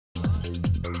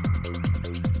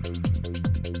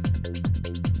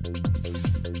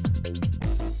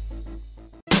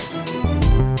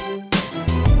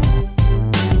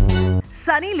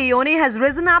Sunny Leone has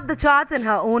risen up the charts in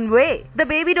her own way. The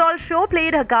baby doll show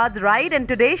played her cards right, and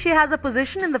today she has a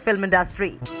position in the film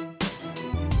industry.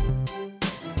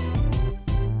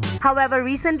 However,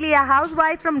 recently a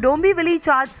housewife from Dombivili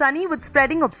charged Sunny with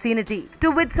spreading obscenity, to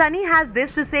which Sunny has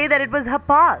this to say that it was her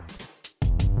past.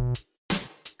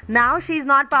 Now she's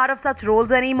not part of such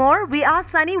roles anymore. We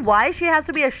asked Sunny why she has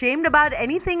to be ashamed about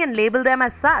anything and label them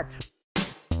as such.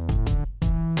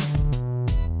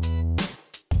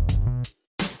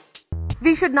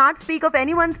 We should not speak of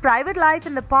anyone's private life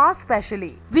in the past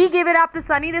especially. We give it up to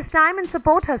Sunny this time and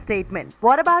support her statement.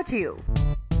 What about you?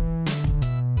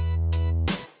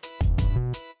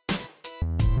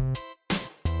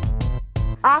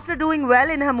 After doing well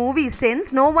in her movie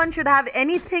stints, no one should have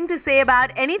anything to say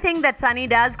about anything that Sunny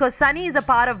does, because Sunny is a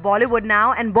part of Bollywood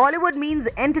now, and Bollywood means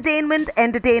entertainment,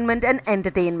 entertainment and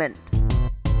entertainment.